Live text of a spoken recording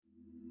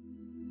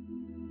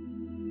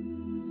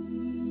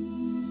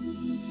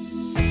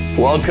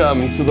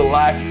Welcome to the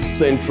Life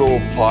Central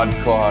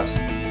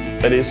podcast.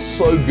 It is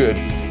so good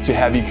to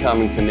have you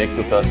come and connect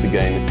with us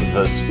again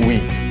this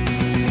week.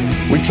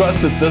 We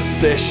trust that this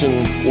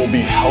session will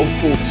be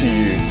helpful to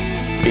you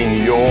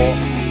in your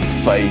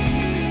faith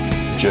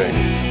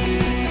journey.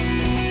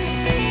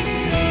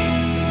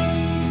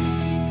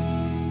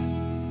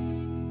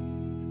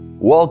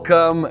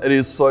 Welcome. It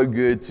is so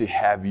good to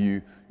have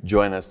you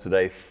join us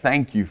today.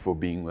 Thank you for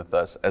being with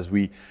us as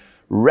we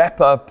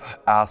wrap up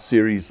our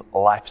series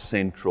Life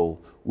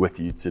Central with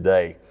you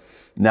today.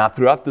 Now,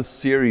 throughout this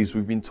series,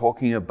 we've been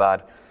talking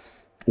about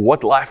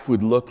what life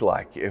would look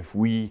like if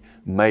we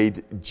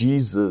made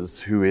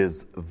Jesus, who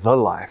is the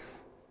life,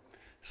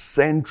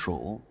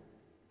 central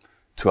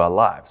to our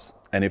lives.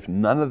 And if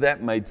none of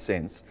that made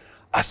sense,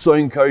 I so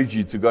encourage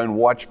you to go and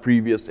watch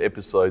previous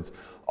episodes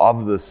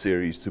of this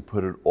series to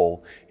put it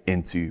all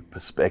into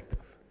perspective.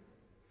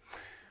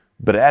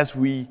 But as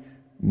we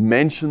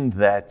mentioned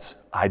that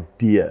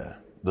idea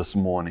this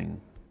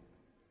morning,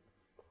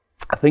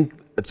 I think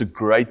it's a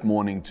great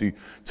morning to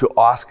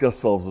ask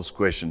ourselves this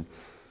question: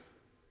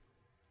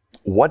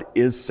 what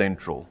is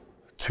central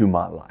to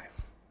my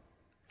life?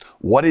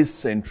 What is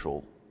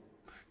central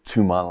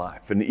to my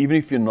life? And even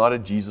if you're not a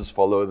Jesus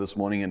follower this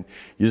morning and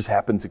you just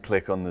happen to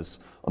click on this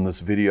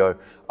video,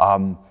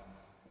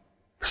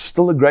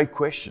 still a great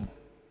question.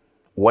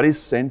 What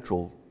is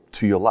central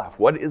to your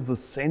life? What is the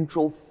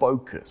central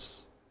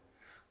focus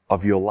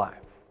of your life?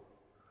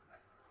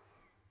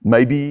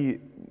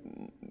 Maybe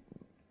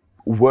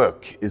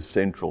work is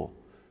central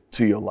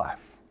to your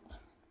life.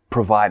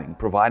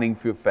 Providing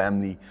for your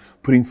family,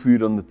 putting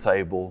food on the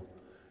table,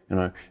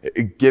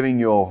 giving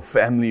your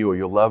family or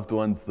your loved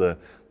ones the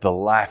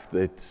life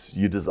that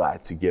you desire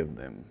to give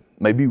them.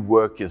 Maybe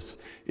work is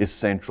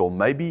central.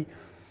 Maybe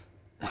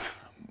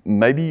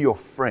your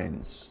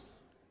friends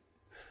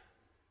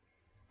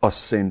are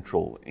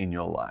central in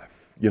your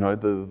life.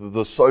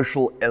 The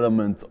social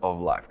element of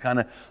life, kind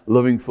of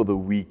living for the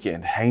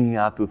weekend, hanging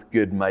out with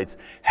good mates,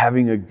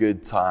 having a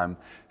good time,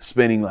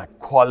 spending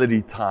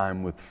quality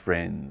time with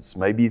friends.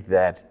 Maybe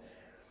that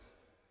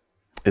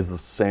is the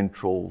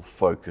central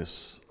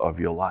focus of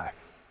your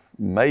life.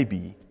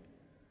 Maybe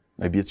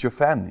it's your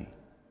family.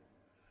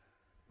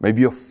 Maybe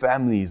your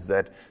family is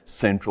that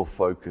central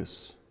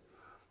focus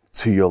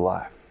to your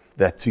life,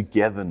 that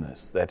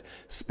togetherness, that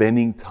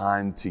spending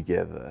time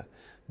together,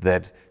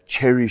 that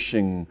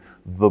cherishing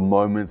the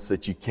moments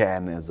that you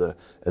can as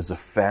a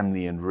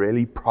family and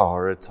really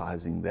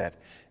prioritizing that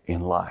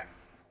in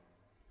life.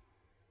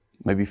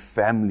 Maybe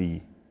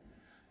family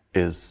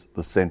is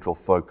the central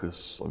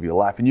focus of your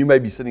life. And you may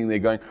be sitting there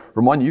going,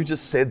 Ramon, you've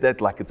just said that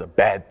like it's a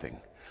bad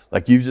thing.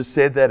 Like you've just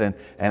said that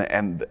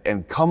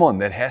and come on,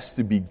 that has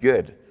to be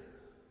good.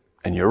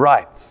 And you're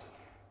right.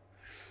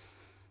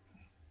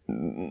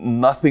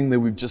 Nothing that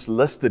we've just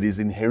listed is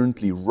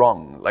inherently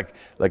wrong.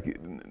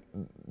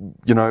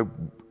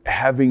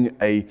 Having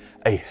a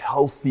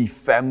healthy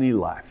family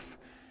life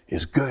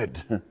is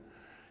good.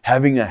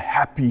 Having a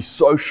happy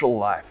social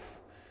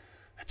life,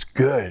 it's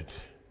good.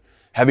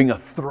 Having a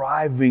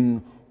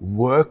thriving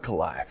work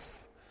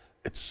life,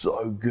 it's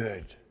so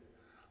good.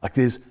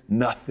 There's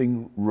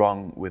nothing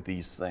wrong with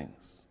these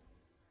things.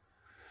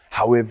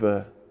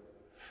 However,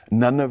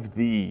 none of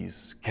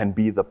these can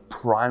be the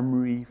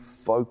primary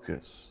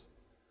focus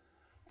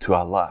to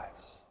our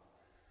lives.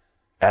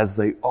 As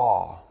they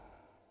are,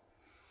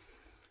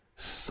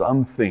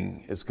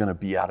 something is going to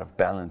be out of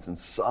balance and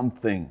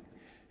something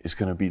is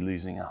going to be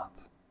losing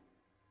out.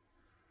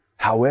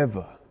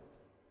 However,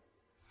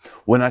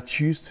 when I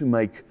choose to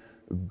make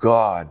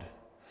God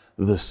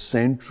the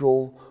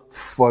central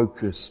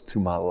focus to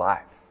my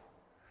life,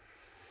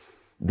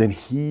 then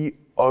He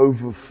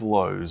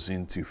overflows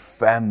into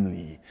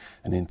family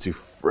and into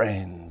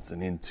friends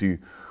and into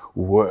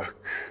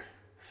work.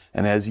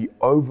 And as He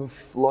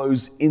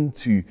overflows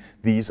into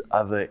these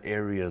other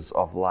areas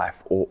of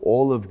life, or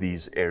all of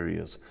these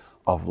areas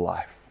of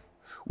life,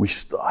 we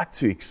start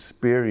to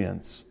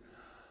experience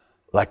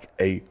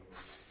a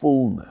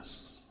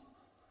fullness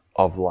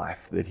of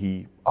life that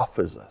He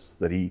offers us,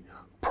 that He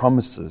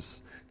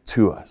promises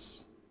to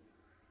us.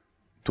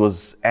 It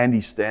was Andy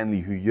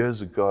Stanley who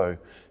years ago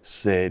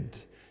said,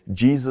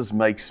 Jesus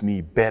makes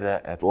me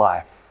better at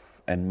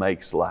life and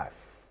makes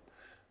life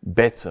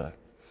better.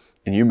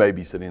 And you may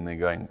be sitting there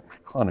going,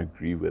 I can't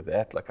agree with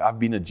that. I've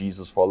been a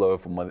Jesus follower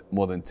for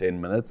more than 10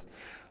 minutes.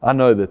 I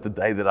know that the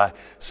day that I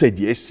said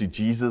yes to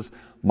Jesus,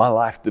 my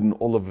life didn't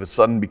all of a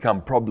sudden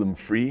become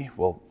problem-free.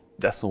 Well,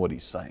 that's not what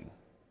he's saying.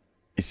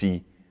 You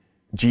see,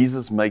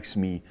 Jesus makes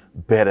me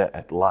better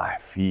at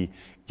life. He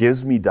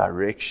gives me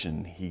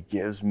direction. He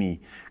gives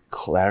me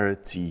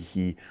clarity.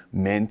 He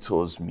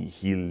mentors me.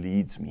 He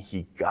leads me.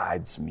 He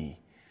guides me.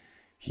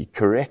 He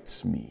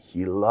corrects me.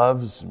 He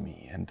loves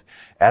me. And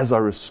as I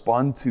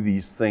respond to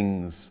these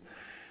things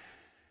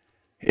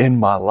in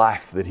my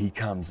life that He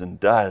comes and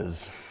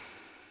does,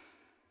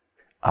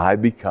 I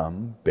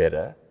become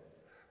better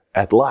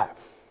at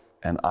life.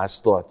 And I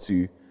start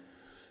to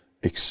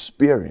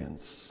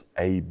experience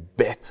a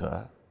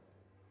better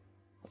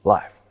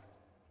life.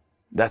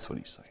 That's what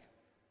he's saying.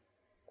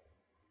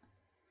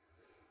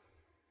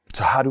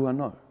 So how do I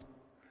know?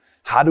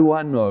 How do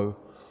I know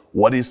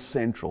what is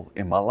central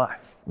in my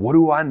life? What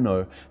do I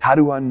know? How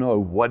do I know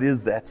what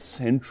is that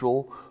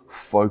central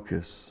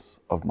focus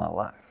of my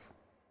life?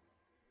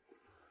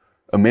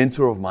 A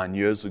mentor of mine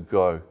years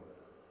ago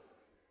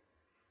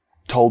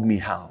told me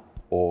how,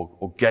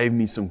 or gave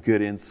me some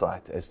good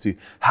insight as to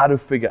how to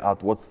figure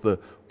out what's the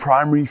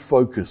primary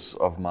focus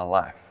of my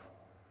life.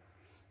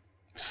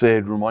 He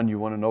said, Ramon, you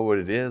want to know what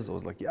it is? I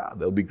was like, yeah,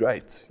 that'll be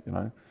great,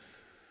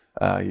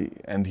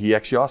 and he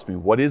actually asked me,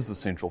 what is the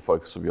central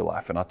focus of your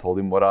life? And I told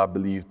him what I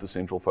believed the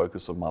central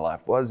focus of my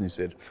life was. And he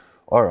said,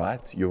 all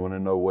right, you want to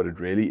know what it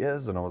really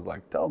is? And I was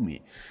like, tell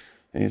me.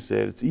 And he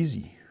said, it's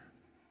easy.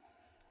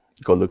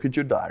 Go look at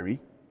your diary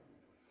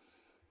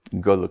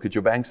and go look at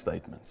your bank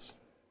statements.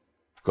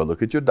 Go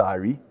look at your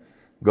diary,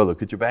 go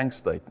look at your bank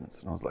statements.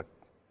 And I was like,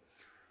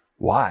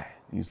 why?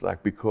 And he's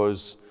like,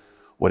 because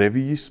whatever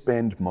you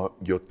spend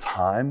your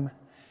time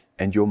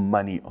and your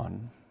money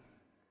on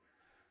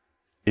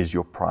is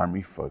your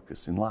primary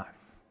focus in life.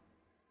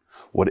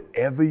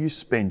 Whatever you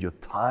spend your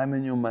time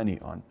and your money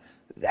on,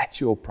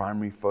 that's your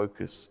primary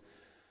focus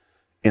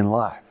in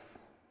life.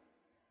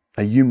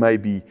 Now you may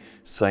be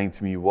saying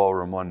to me, well,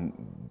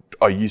 Ramon,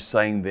 are you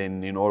saying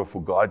then in order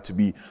for God to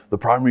be the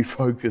primary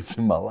focus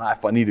in my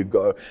life, I need to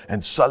go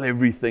and sell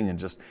everything and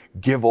just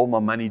give all my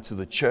money to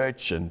the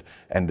church and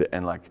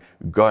like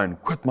go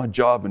and quit my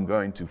job and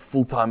go into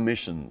full-time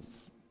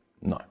missions?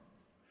 No,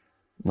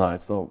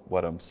 it's not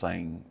what I'm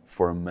saying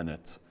for a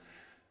minute.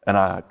 And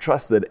I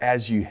trust that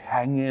as you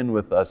hang in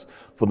with us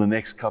for the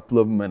next couple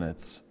of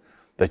minutes,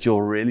 that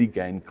you'll really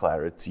gain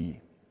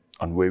clarity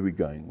on where we're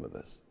going with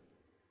this.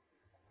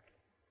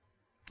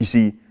 You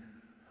see,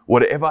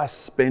 whatever I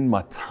spend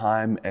my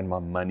time and my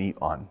money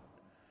on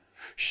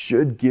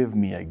should give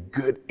me a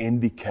good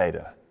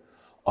indicator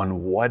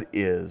on what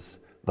is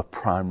the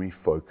primary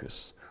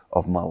focus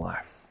of my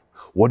life.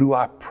 What do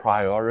I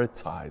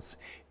prioritize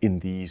in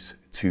these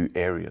two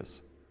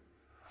areas?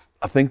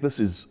 I think this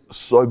is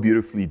so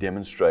beautifully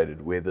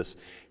demonstrated where this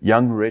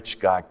young rich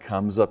guy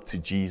comes up to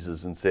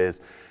Jesus and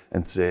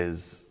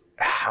says,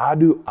 how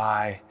do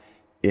I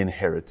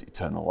inherit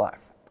eternal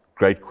life?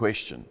 Great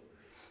question.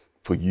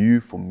 For you,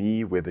 for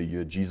me, whether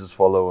you're a Jesus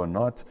follower or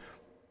not,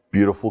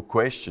 beautiful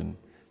question.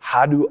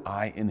 How do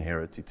I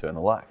inherit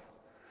eternal life?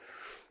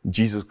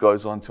 Jesus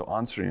goes on to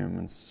answer him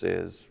and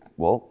says,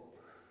 well,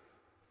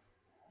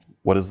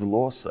 what does the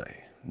law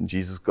say? And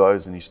Jesus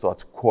goes and he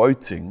starts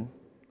quoting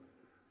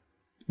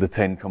the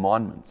 10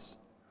 Commandments.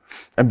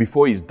 And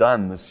before he's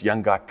done, this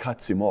young guy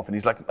cuts him off and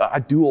he's like, I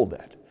do all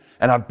that.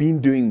 And I've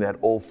been doing that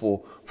all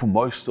for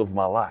most of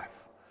my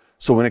life.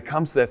 So when it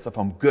comes to that stuff,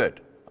 I'm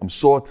good. I'm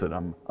sorted.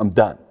 I'm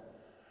done.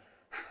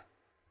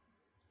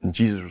 And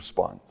Jesus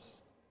responds.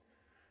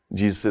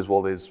 Jesus says,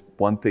 well, there's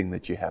one thing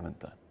that you haven't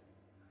done.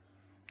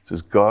 He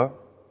says, go,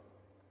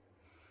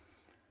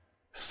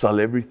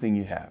 sell everything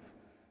you have,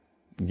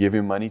 give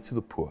your money to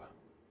the poor,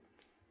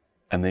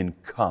 and then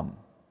come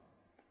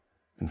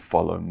and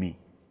follow me.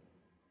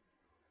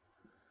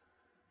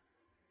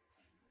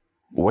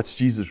 What's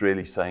Jesus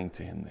really saying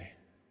to him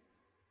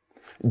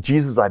there?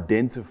 Jesus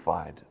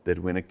identified that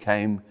when it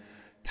came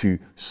to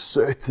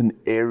certain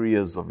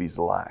areas of his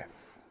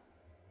life,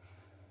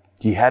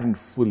 he hadn't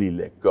fully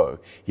let go.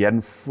 He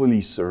hadn't fully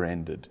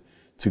surrendered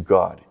to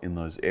God in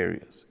those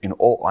areas. In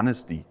all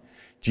honesty,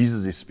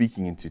 Jesus is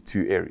speaking into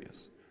two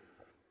areas.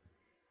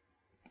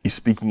 He's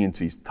speaking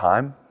into his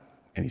time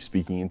and he's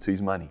speaking into his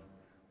money.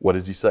 What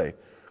does he say?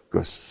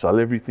 Go sell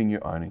everything you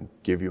own and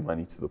give your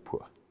money to the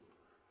poor.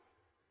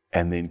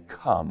 And then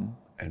come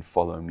and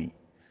follow me.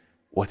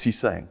 What's he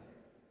saying?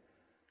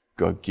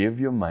 Go give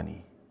your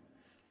money,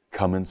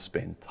 come and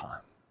spend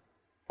time.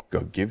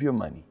 Go give your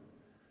money,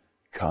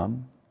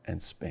 come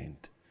and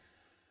spend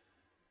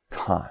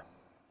time.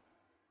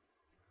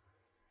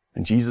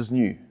 And Jesus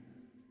knew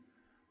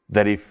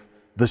that if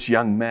this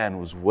young man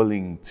was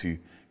willing to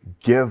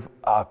give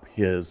up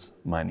his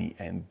money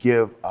and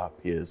give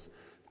up his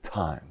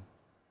time,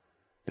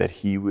 that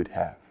he would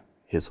have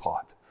his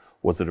heart.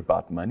 Was it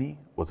about money?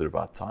 Was it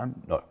about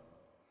time? No.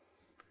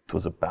 It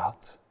was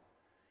about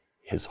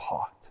his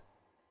heart.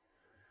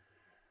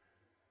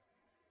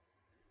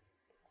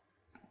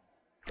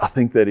 I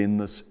think that in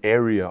this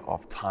area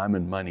of time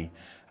and money,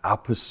 our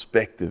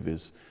perspective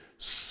is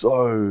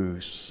so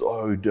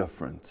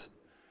different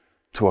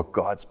to what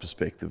God's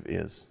perspective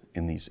is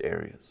in these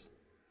areas.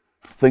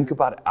 Think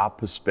about our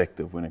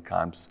perspective when it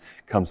comes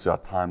to our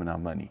time and our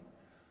money.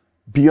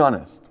 Be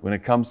honest, when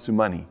it comes to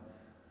money,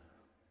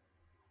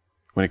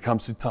 when it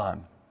comes to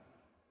time,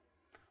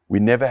 we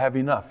never have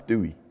enough, do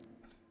we?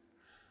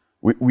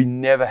 We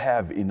never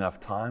have enough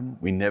time.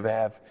 We never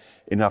have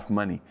enough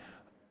money.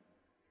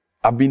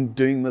 I've been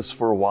doing this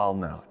for a while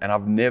now, and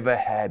I've never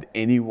had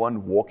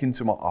anyone walk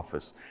into my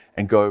office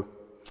and go,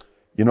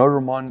 you know,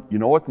 Ramon, you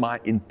know what my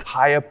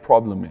entire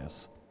problem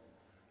is?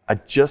 I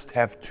just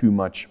have too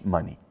much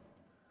money.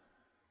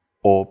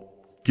 Or,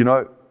 you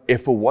know,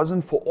 if it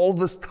wasn't for all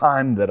this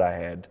time that I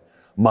had,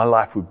 my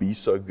life would be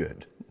so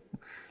good.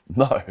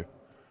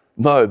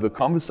 No, the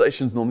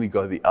conversations normally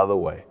go the other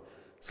way.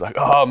 It's like,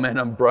 oh man,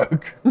 I'm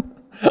broke.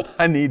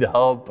 I need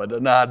help. I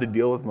don't know how to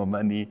deal with my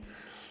money.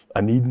 I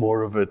need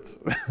more of it.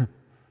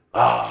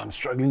 I'm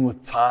struggling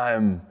with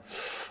time.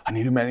 I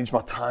need to manage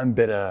my time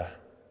better.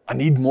 I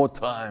need more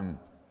time.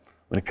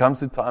 When it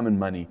comes to time and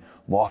money,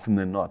 more often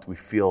than not, we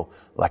feel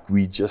like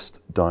we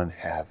just don't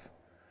have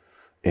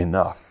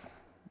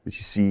enough. But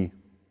you see,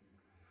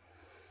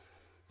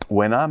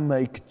 when I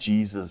make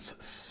Jesus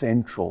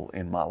central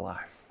in my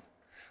life,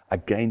 I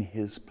gain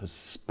his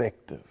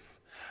perspective.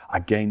 I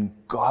gain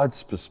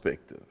God's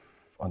perspective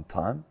on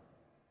time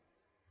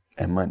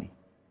and money.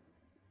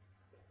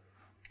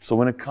 So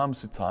when it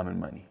comes to time and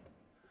money,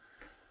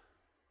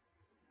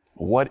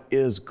 what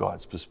is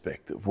God's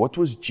perspective? What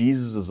was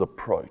Jesus'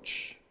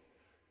 approach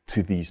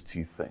to these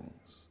two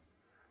things?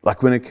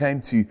 Like when it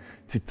came to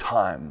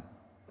time,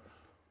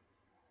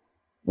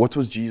 what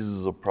was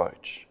Jesus'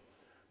 approach?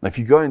 Now, if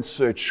you go and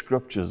search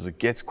scriptures, it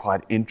gets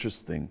quite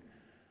interesting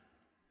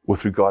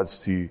with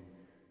regards to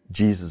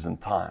Jesus and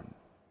time.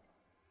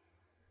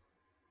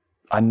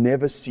 I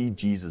never see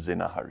Jesus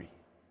in a hurry.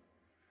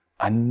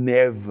 I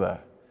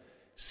never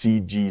see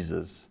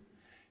Jesus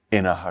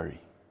in a hurry.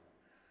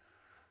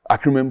 I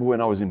can remember when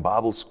I was in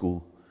Bible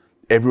school,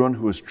 everyone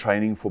who was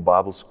training for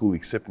Bible school,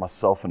 except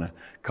myself and a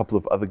couple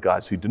of other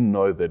guys who didn't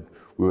know that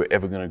we were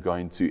ever going to go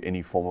into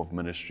any form of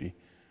ministry.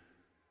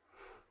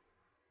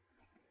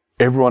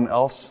 Everyone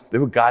else, there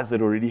were guys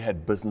that already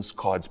had business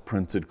cards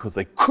printed because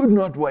they could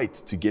not wait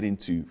to get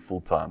into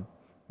full-time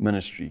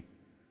ministry.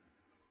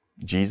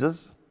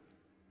 Jesus,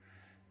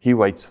 he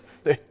waits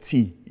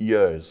 30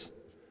 years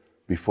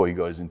before he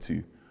goes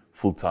into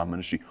full-time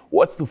ministry.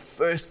 What's the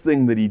first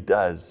thing that he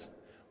does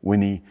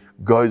when he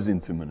goes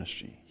into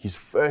ministry? His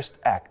first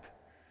act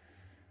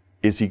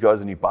is he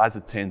goes and he buys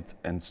a tent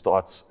and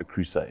starts a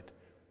crusade.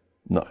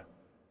 No,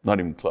 not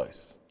even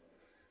close.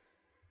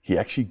 He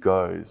actually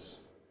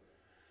goes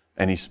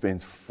and he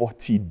spends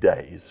 40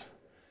 days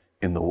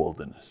in the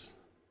wilderness.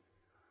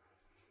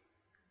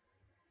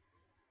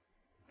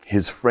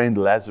 His friend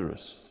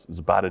Lazarus is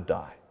about to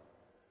die.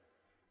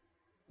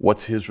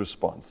 What's his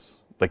response?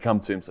 They come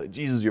to him and say,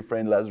 Jesus, your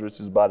friend Lazarus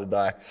is about to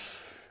die.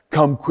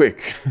 Come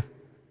quick.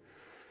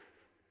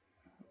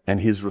 And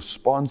his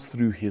response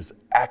through his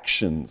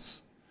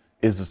actions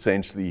is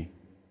essentially,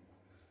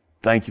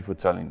 thank you for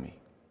telling me.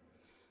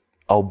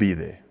 I'll be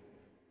there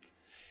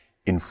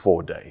in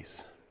 4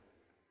 days.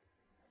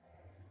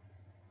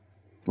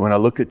 When I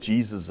look at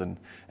Jesus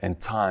and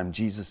time,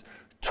 Jesus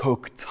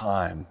took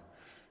time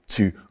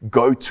to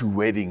go to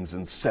weddings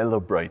and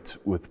celebrate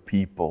with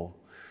people.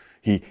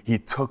 He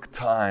took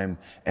time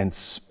and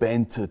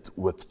spent it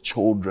with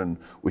children,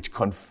 which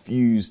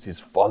confused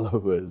his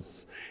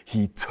followers.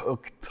 He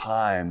took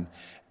time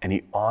and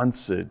he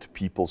answered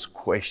people's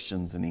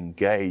questions and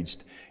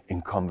engaged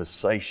in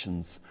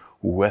conversations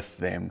with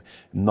them.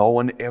 No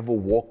one ever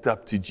walked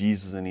up to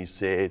Jesus and he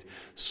said,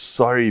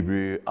 sorry,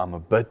 bro, I'm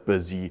a bit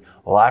busy.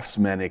 Life's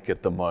manic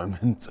at the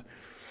moment.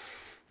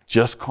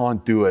 Just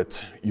can't do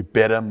it. You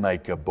better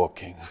make a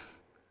booking.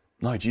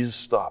 No, Jesus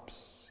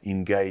stops. He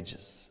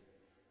engages.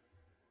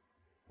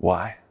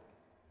 Why?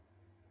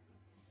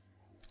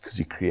 Because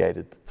he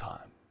created the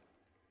time.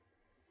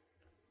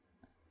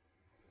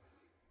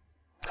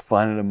 I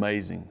find it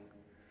amazing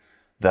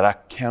that I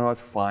cannot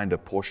find a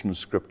portion of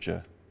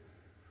scripture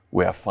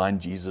where I find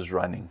Jesus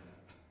running.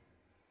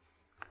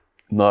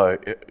 No,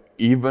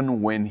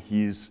 even when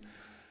he's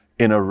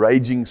in a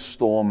raging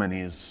storm and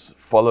his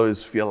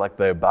followers feel like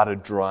they're about to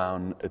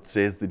drown, it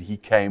says that he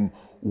came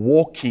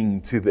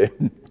walking to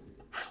them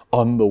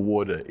on the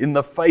water in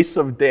the face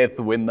of death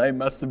when they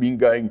must have been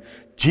going,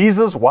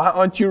 Jesus, why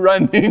aren't you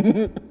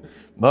running?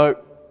 No,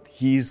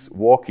 he's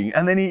walking.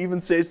 And then he even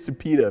says to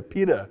Peter,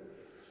 Peter,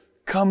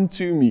 come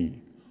to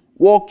me,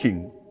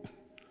 walking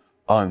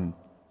on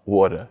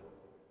water.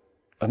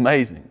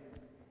 Amazing.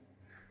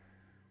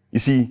 You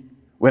see,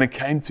 when it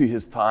came to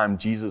his time,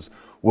 Jesus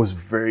was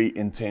very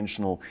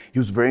intentional. He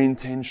was very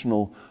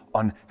intentional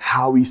on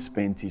how he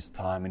spent his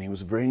time, and he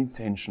was very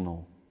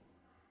intentional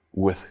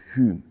with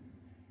whom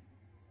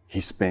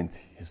he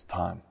spent his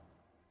time.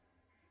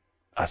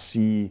 I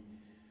see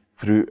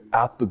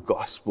throughout the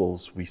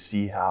Gospels, we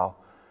see how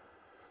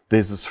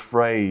there's this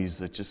phrase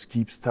that just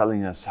keeps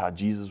telling us how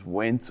Jesus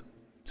went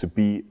to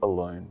be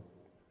alone,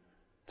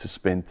 to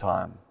spend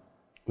time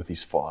with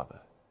his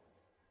Father.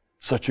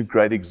 Such a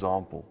great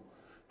example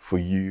for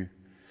you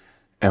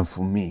and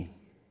for me.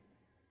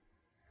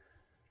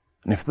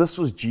 And if this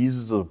was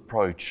Jesus'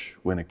 approach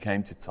when it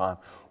came to time,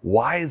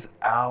 why is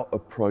our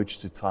approach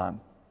to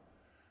time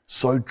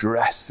so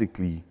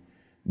drastically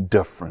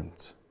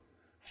different?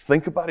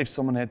 Think about if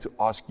someone had to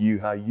ask you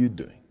how you're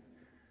doing.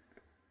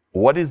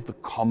 What is the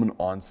common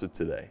answer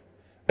today?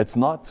 It's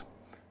not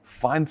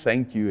fine,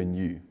 thank you, and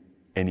you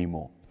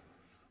anymore.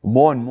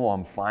 More and more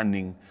I'm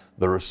finding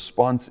the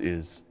response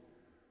is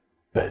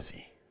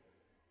busy.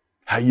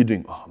 How are you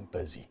doing? Oh, I'm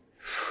busy.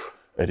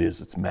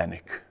 It's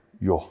manic.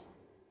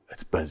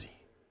 It's busy.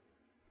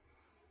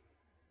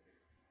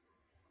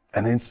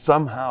 And then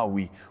somehow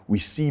we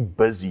see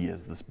busy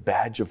as this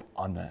badge of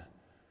honor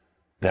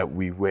that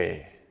we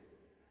wear.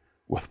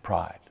 with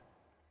pride.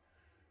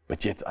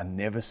 But yet I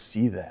never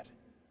see that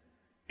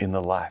in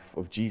the life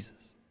of Jesus.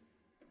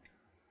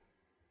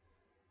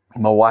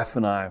 My wife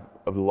and I,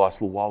 over the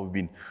last little while, we've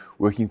been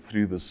working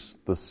through this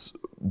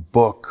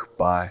book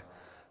by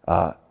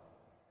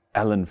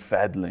Alan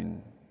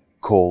Fadling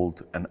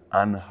called An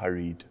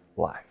Unhurried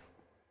Life.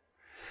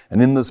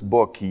 And in this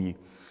book, he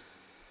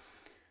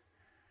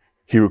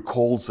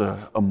recalls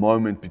a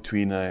moment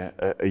between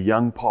a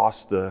young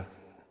pastor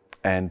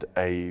and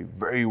a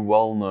very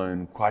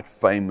well-known, quite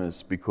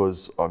famous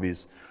because of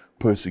his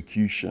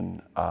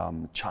persecution,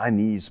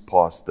 Chinese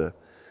pastor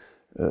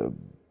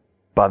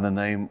by the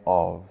name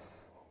of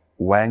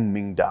Wang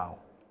Mingdao.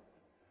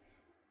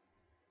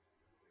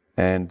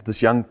 And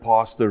this young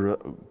pastor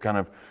kind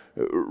of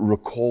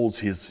recalls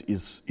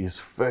his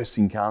first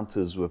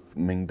encounters with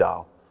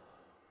Mingdao,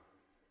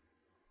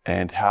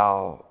 and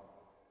how,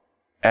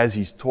 as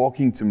he's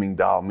talking to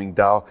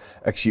Mingdao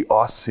actually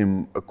asks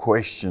him a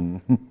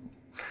question.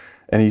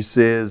 And he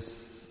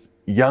says,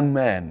 "Young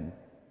man,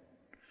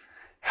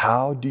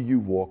 how do you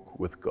walk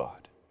with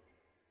God?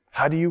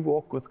 How do you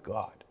walk with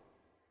God?"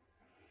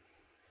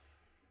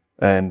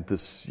 And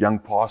this young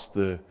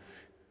pastor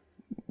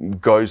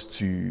goes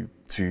to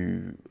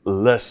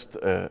list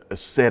a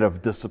set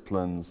of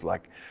disciplines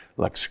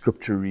like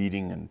scripture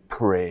reading and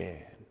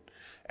prayer.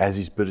 As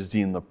he's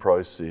busy in the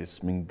process,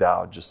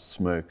 Mingdao just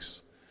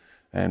smirks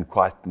and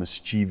quite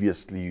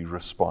mischievously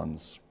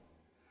responds,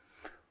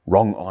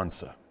 "Wrong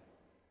answer.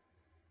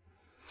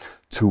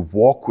 To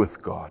walk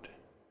with God,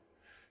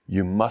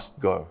 you must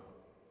go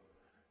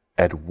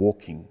at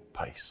walking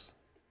pace.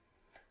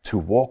 To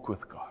walk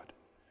with God,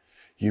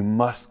 you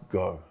must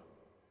go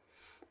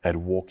at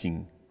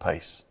walking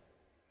pace."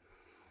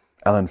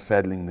 Alan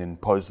Fadling then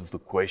poses the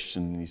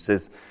question, and he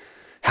says,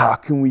 how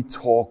can we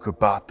talk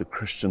about the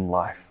Christian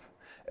life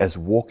as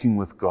walking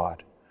with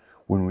God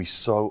when we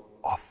so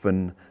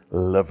often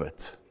live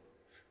it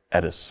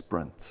at a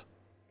sprint?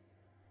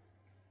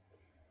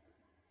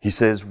 He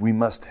says we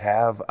must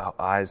have our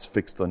eyes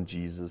fixed on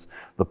Jesus,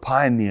 the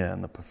pioneer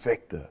and the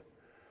perfecter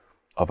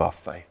of our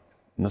faith.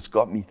 And this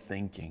got me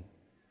thinking.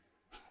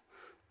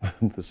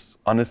 This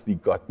honestly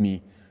got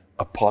me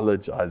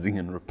apologizing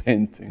and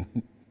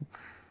repenting.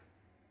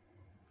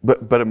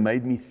 But it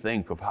made me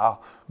think of how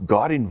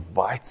God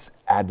invites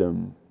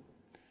Adam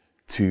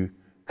to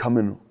come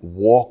and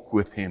walk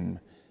with him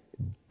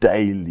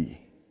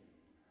daily.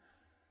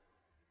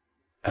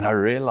 And I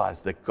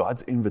realized that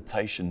God's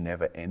invitation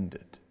never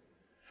ended.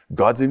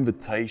 God's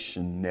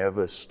invitation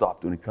never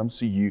stopped. When it comes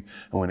to you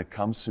and when it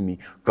comes to me,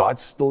 God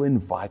still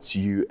invites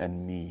you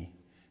and me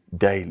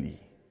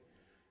daily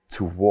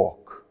to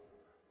walk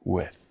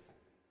with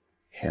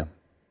him.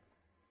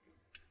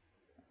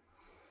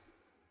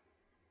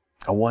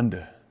 I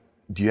wonder,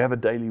 do you have a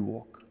daily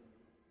walk?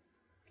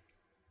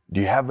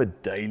 Do you have a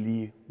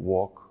daily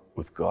walk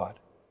with God?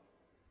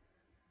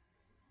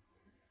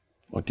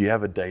 Or do you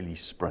have a daily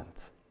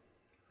sprint?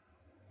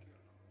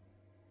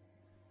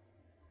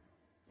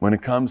 When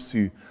it comes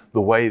to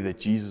the way that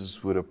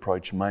Jesus would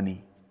approach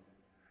money,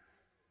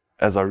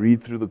 as I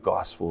read through the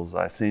Gospels,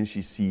 I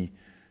essentially see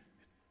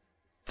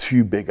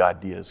two big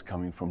ideas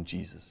coming from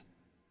Jesus.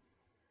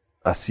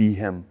 I see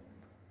him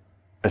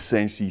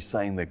essentially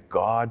saying that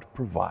God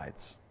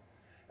provides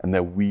and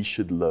that we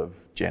should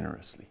live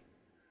generously.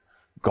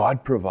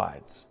 God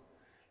provides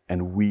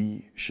and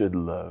we should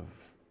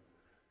live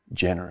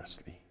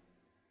generously.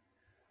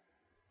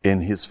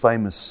 In his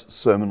famous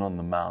Sermon on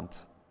the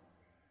Mount,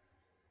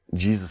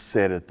 Jesus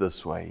said it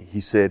this way. He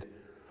said,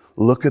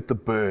 "Look at the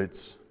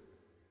birds.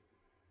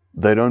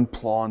 They don't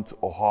plant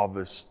or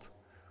harvest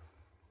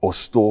or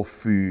store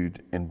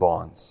food in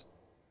barns,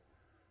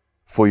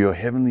 for your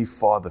heavenly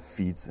Father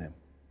feeds them.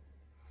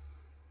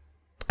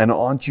 And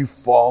aren't you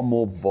far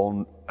more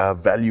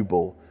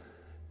valuable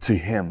to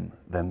him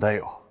than they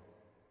are?"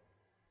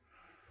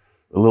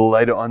 A little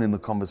later on in the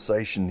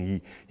conversation,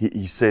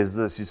 he says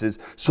this. He says,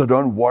 "So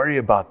don't worry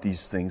about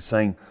these things,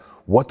 saying,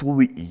 what will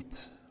we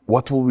eat?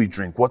 What will we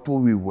drink? What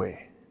will we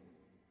wear?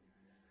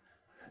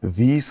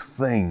 These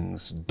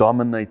things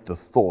dominate the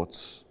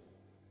thoughts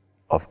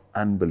of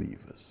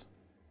unbelievers.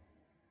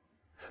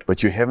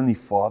 But your heavenly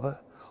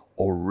Father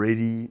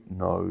already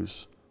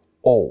knows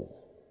all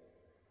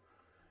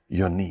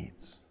your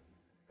needs."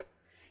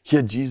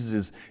 Here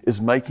Jesus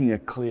is making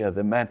it clear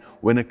that, man,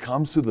 when it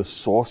comes to the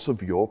source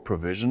of your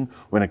provision,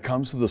 when it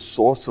comes to the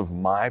source of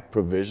my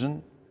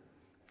provision,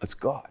 it's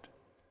God.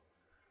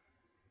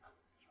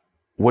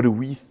 What do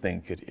we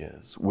think it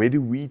is? Where do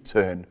we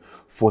turn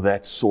for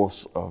that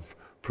source of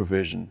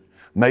provision?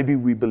 Maybe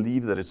we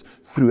believe that it's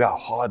through our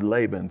hard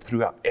labor and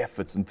through our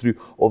efforts and through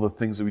all the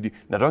things that we do.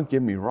 Now, don't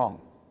get me wrong.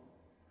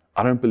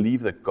 I don't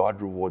believe that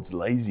God rewards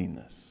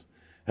laziness.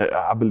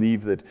 I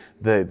believe that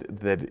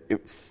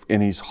if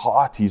in his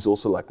heart, he's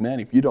also like, man,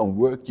 if you don't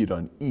work, you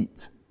don't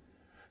eat.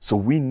 So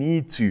we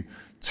need to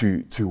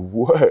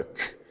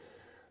work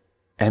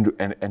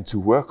and to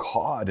work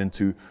hard and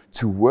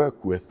to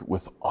work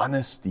with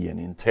honesty and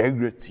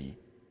integrity.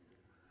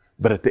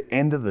 But at the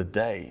end of the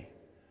day,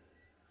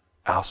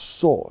 our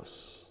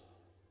source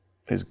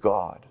is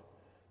God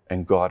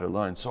and God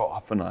alone. So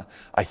often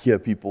I hear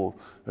people,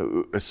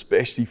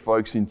 especially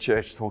folks in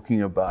church,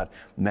 talking about,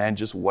 man,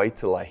 just wait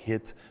till I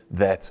hit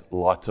that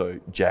lotto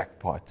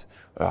jackpot.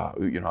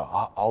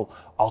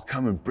 I'll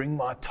come and bring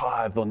my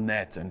tithe on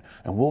that, and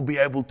we'll be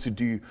able to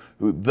do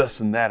this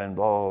and that, and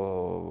blah,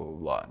 blah, blah,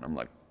 blah. And I'm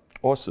like,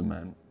 awesome,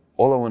 man.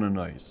 All I want to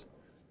know is,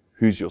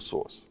 who's your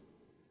source?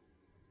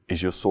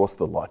 Is your source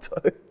the lotto?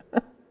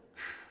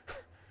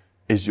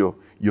 Is your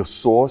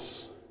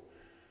source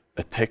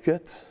a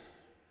ticket?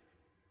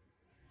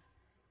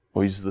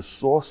 Or is the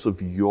source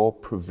of your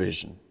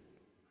provision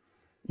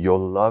your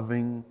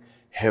loving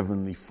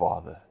Heavenly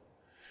Father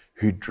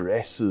who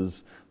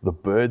dresses the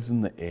birds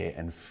in the air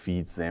and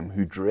feeds them,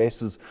 who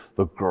dresses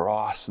the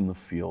grass in the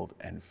field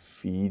and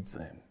feeds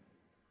them?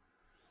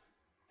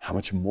 How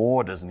much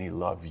more doesn't He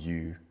love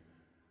you?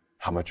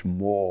 How much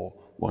more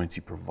won't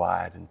He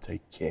provide and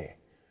take care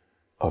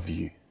of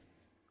you?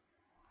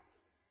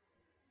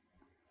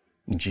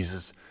 And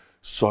Jesus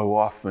so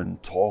often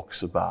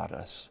talks about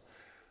us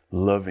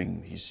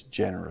living these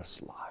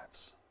generous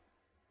lives.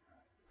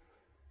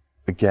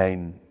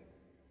 Again,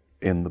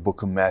 in the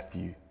book of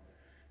Matthew,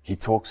 He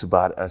talks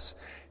about us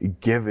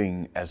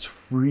giving as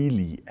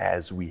freely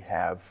as we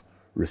have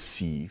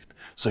received.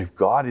 So if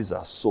God is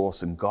our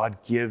source and God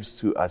gives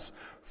to us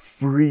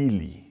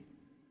freely,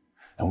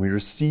 and we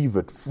receive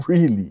it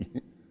freely,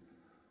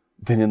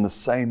 then in the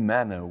same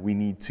manner, we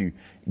need to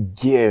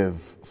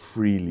give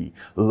freely,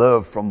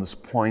 live from this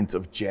point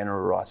of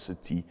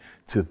generosity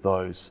to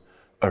those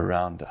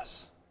around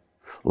us.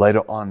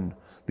 Later on,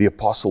 the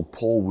Apostle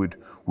Paul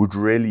would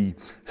really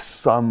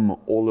sum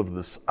all of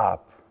this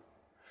up,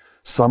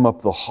 sum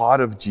up the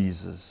heart of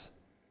Jesus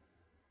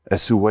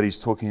as to what he's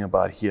talking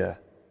about here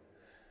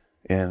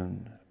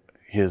in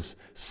his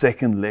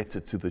second letter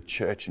to the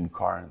church in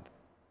Corinth,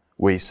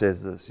 where he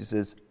says this. He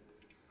says,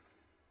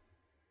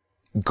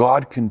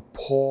 God can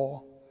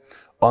pour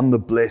on the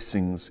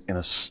blessings in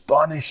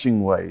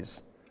astonishing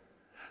ways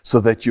so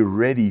that you're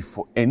ready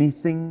for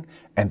anything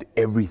and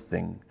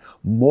everything,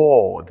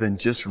 more than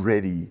just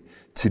ready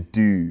to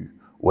do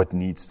what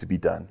needs to be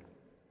done.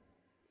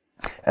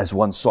 As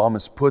one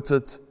psalmist put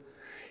it,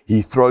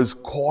 He throws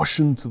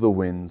caution to the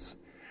winds,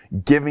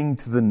 giving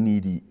to the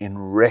needy in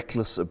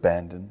reckless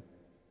abandon.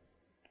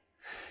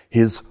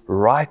 His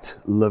right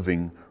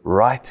living,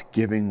 right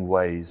giving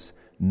ways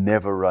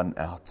never run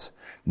out,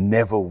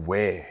 never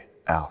wear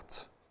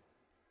out.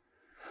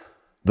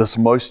 This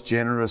most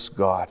generous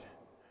God,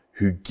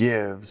 who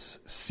gives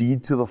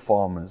seed to the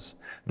farmers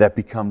that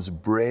becomes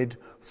bread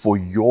for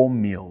your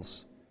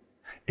meals,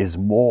 is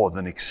more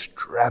than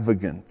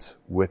extravagant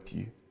with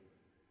you.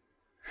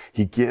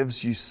 He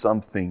gives you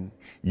something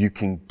you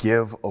can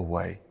give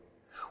away,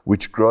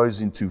 which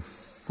grows into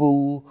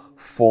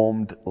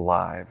full-formed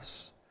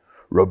lives,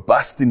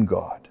 robust in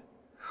God,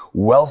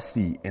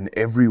 wealthy in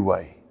every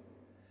way,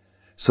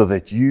 so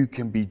that you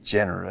can be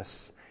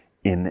generous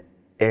in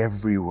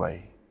every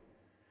way,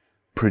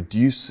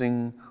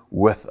 producing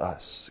with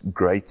us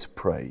great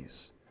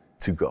praise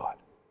to God.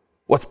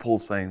 What's Paul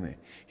saying there?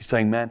 He's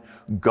saying, man,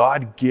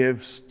 God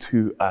gives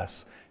to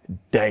us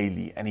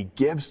daily, and He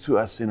gives to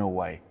us in a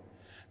way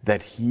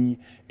that He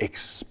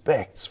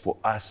expects for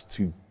us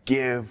to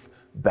give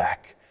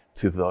back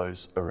to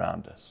those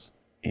around us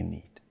in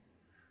need.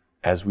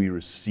 As we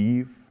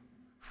receive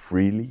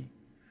freely,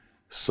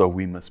 so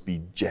we must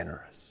be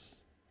generous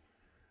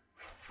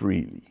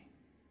freely.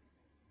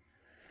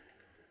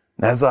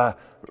 And as I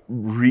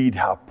read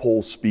how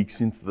Paul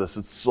speaks into this,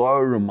 it so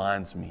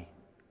reminds me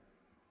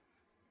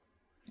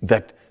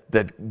that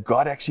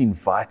God actually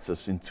invites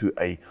us into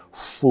a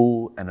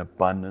full and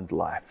abundant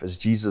life. As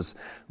Jesus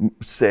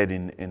said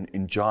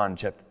in John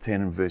chapter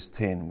 10 and verse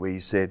 10, where He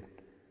said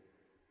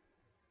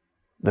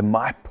that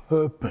my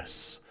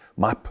purpose,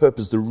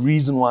 the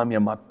reason why I'm here,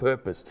 my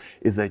purpose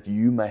is that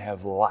you may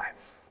have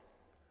life,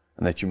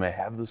 and that you may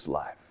have this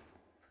life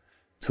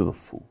to the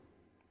full.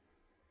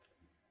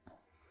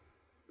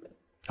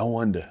 I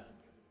wonder,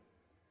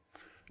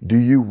 do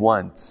you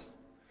want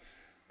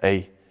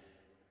a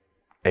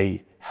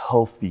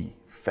healthy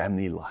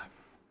family life?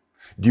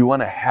 Do you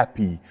want a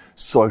happy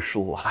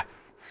social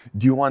life?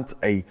 Do you want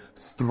a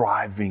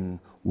thriving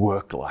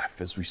work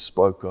life, as we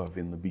spoke of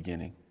in the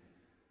beginning?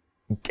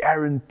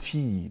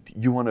 Guaranteed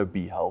you want to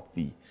be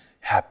healthy,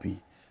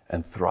 happy,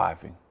 and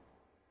thriving.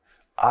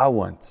 I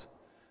want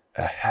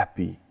a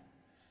happy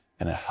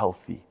and a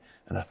healthy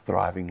and a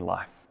thriving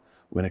life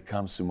when it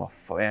comes to my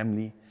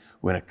family,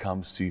 when it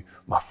comes to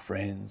my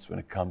friends, when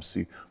it comes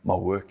to my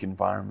work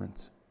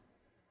environment.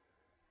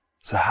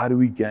 So how do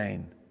we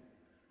gain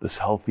this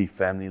healthy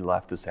family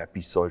life, this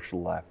happy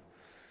social life,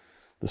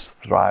 this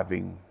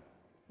thriving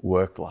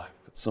work life?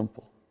 It's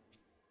simple.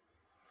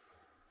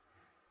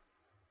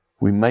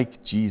 We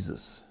make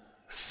Jesus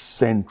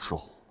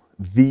central,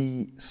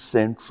 the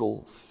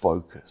central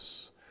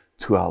focus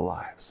to our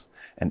lives.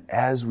 And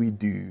as we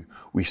do,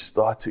 we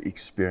start to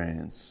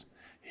experience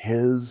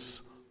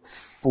His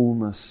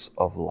fullness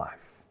of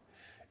life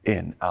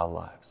in our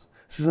lives.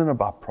 This isn't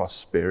about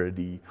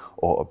prosperity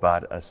or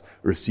about us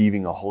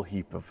receiving a whole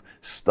heap of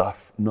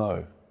stuff.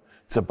 No,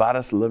 it's about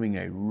us living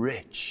a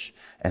rich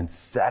and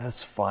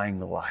satisfying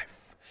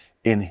life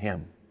in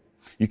Him.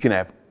 You can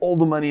have all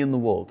the money in the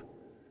world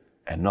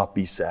and not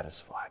be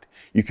satisfied.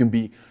 You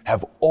can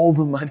have all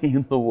the money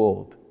in the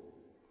world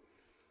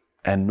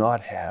and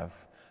not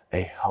have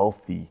a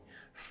healthy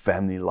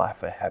family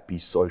life, a happy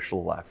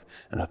social life,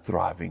 and a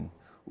thriving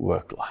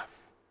work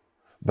life.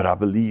 But I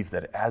believe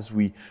that as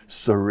we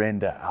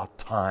surrender our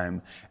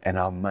time and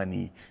our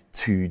money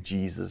to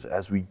Jesus,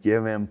 as we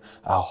give Him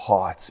our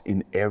hearts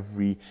in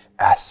every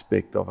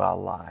aspect of our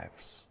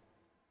lives,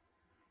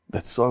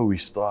 that so we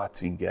start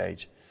to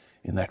engage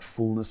in that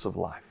fullness of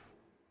life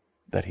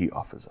that He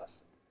offers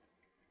us.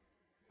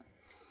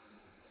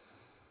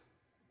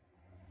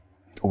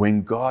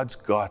 When God's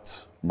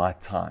got my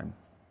time,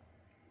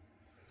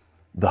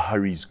 the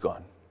hurry's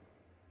gone.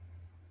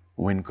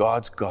 When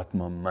God's got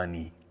my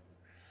money,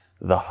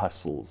 the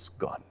hustle's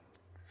gone.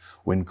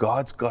 When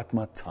God's got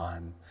my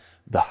time,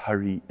 the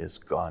hurry is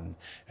gone.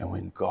 And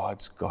when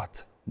God's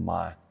got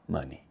my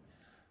money,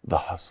 the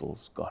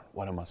hustle's gone.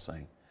 What am I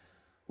saying?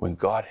 When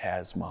God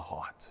has my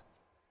heart,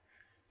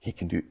 He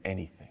can do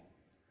anything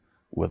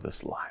with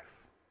this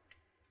life.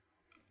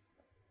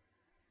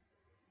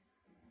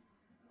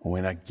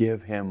 When I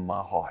give Him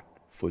my heart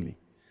fully,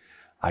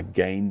 I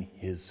gain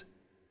His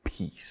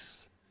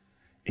peace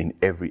in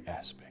every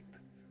aspect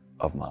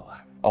of my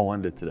life. I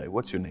wonder today,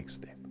 what's your next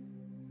step?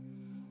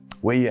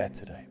 Where you at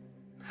today?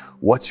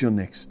 What's your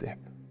next step?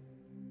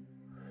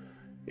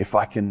 If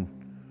I can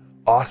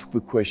ask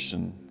the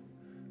question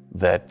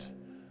that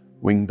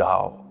Wing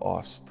Dao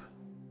asked,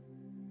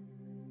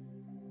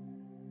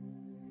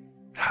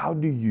 how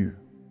do you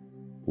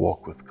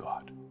walk with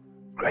God?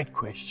 Great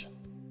question.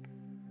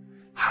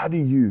 How do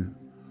you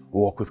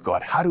walk with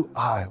God? How do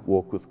I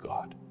walk with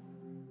God?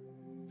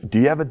 Do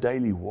you have a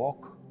daily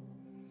walk?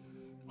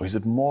 Or is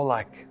it more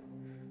like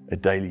a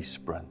daily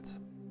sprint?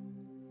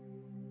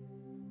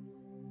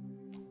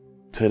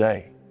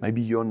 Today,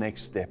 maybe your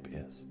next step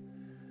is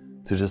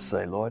to just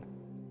say, Lord,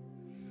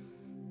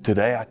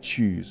 today I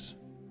choose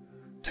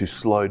to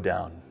slow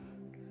down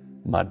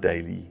my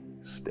daily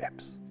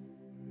steps.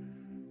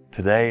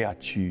 Today I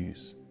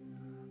choose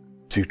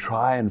to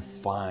try and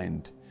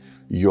find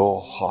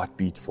your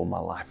heartbeat for my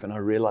life. And I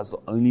realize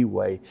the only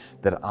way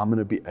that I'm going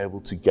to be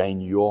able to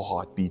gain your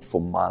heartbeat for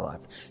my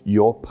life,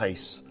 your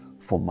pace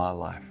for my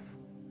life,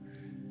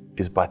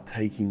 is by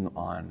taking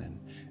on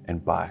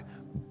and by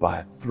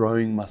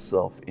throwing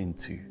myself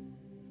into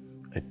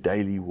a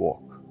daily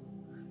walk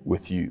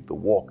with you, the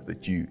walk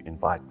that you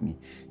invite me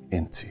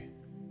into.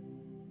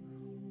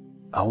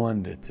 I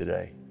wonder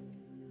today,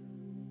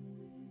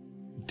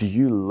 do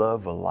you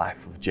live a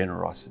life of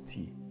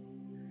generosity?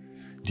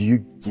 Do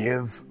you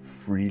give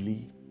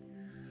freely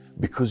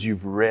because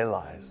you've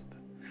realized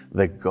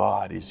that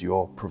God is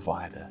your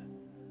provider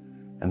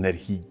and that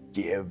He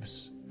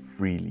gives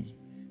freely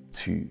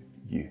to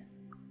you?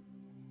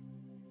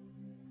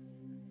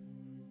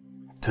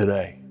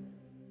 Today,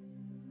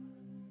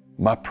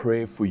 my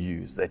prayer for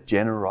you is that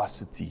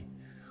generosity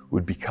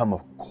would become a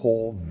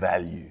core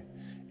value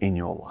in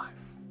your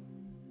life.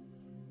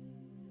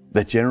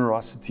 That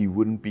generosity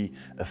wouldn't be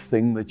a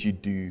thing that you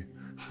do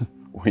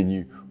when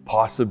you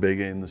pass a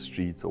beggar in the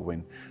streets or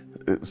when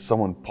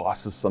someone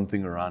passes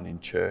something around in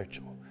church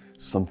or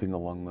something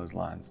along those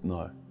lines.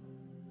 No.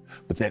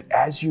 But that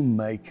as you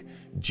make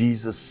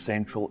Jesus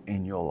central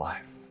in your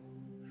life,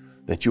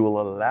 that you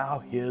will allow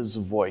His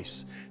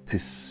voice to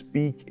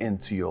speak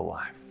into your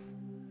life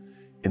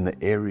in the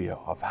area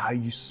of how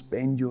you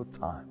spend your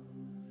time,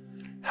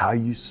 how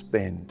you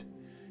spend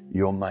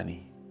your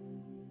money,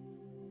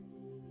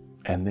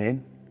 and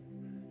then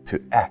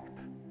to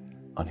act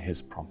on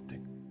His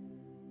prompting.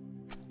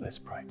 Let's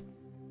pray.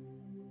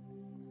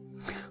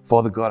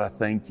 Father God, I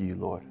thank you,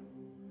 Lord,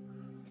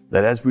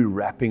 that as we're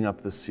wrapping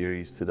up the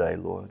series today,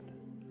 Lord,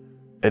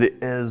 it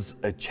is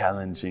a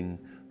challenging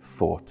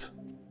thought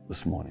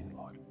this morning,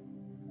 Lord.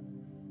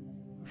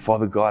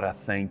 Father God, I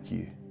thank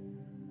you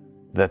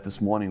that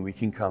this morning we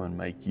can come and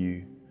make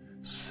you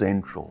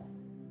central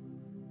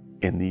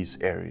in these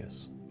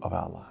areas of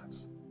our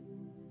lives.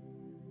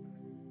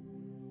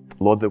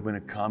 Lord, that when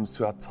it comes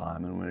to our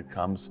time and when it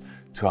comes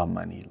to our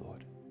money,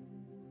 Lord,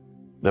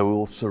 that we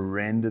will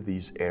surrender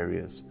these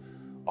areas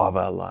of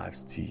our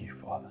lives to you,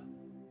 Father.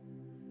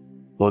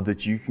 Lord,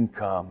 that you can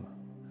come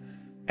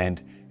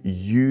and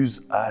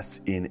use us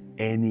in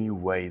any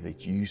way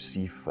that you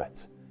see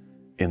fit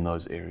in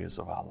those areas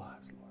of our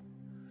lives, Lord.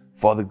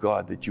 Father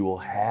God, that you will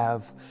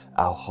have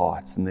our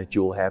hearts and that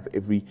you will have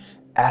every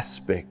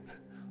aspect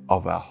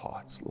of our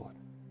hearts, Lord.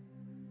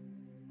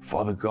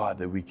 Father God,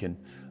 that we can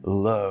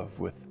live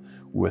with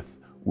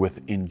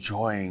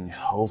enjoying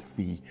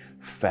healthy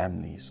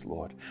families,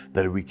 Lord.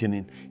 That we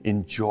can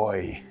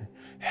enjoy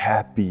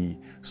happy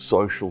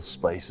social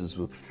spaces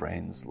with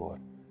friends, Lord.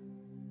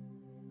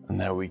 And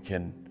that we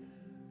can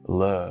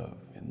live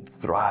in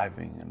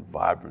thriving and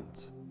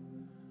vibrant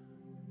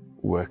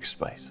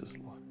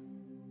workspaces, Lord.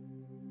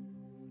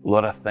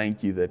 Lord, I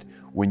thank you that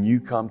when you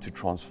come to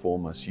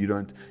transform us, you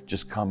don't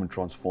just come and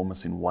transform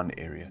us in one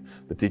area,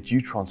 but that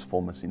you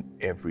transform us in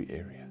every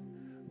area.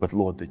 But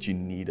Lord, that you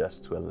need us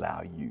to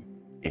allow you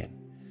in.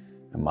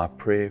 And my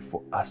prayer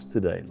for us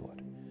today,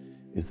 Lord,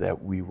 is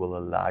that we will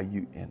allow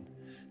you in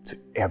to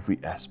every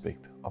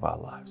aspect of our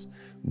lives,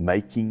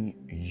 making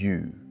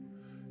you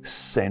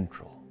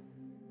central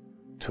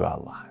to our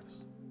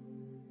lives.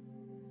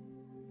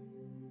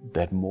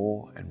 That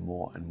more and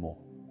more and more,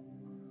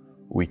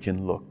 we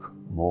can look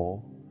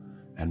more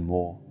and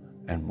more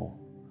and more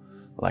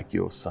like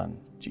your Son,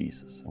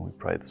 Jesus. And we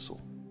pray this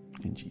all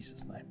in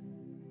Jesus' name.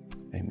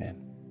 Amen.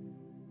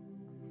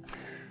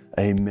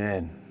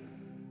 Amen.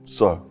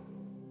 So,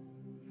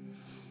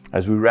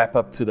 as we wrap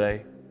up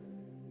today,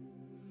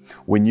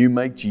 when you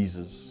make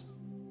Jesus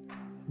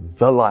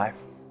the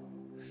life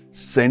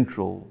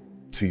central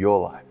to your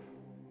life,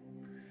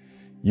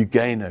 you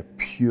gain a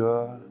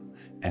pure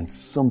and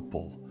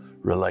simple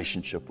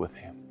relationship with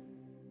Him.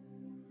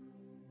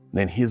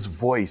 Then His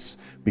voice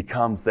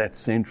becomes that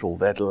central,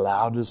 that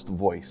loudest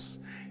voice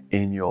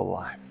in your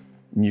life.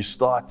 And you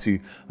start to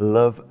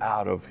live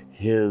out of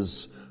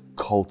His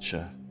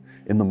culture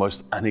in the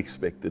most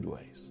unexpected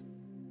ways.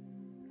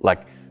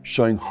 Like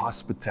showing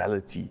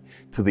hospitality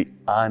to the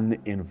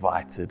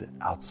uninvited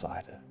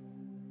outsider.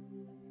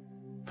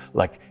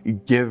 Like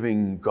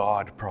giving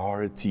God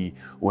priority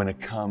when it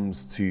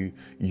comes to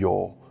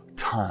your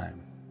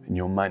time and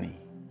your money.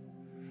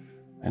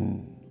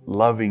 And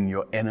loving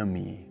your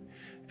enemy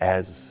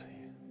as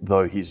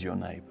though he's your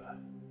neighbor.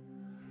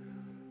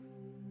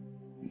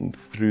 And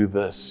through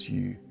this,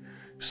 you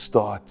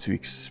start to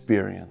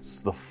experience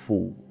the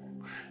full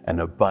and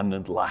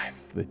abundant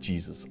life that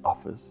Jesus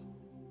offers.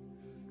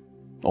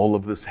 All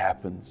of this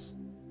happens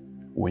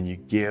when you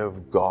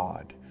give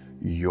God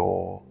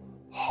your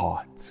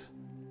heart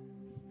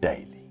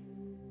daily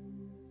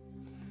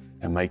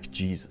and make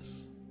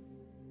Jesus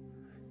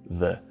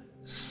the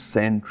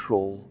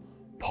central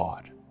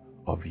part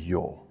of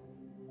your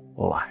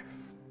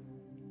life.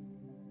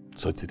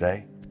 So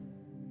today,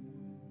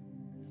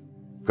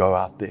 go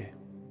out there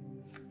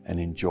and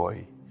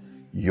enjoy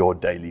your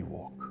daily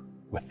walk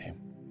with Him.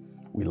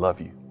 We love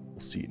you. We'll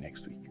see you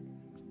next week.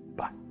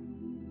 Bye.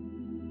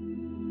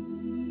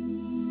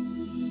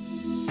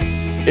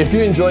 If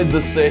you enjoyed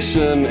this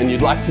session and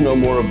you'd like to know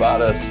more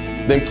about us,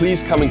 then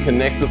please come and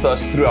connect with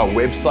us through our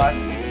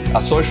website,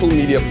 our social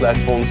media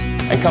platforms,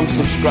 and come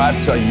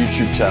subscribe to our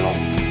YouTube channel.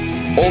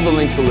 All the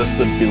links are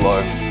listed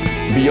below.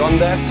 Beyond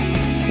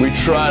that, we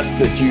trust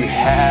that you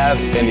have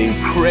an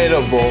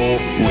incredible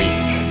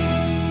week.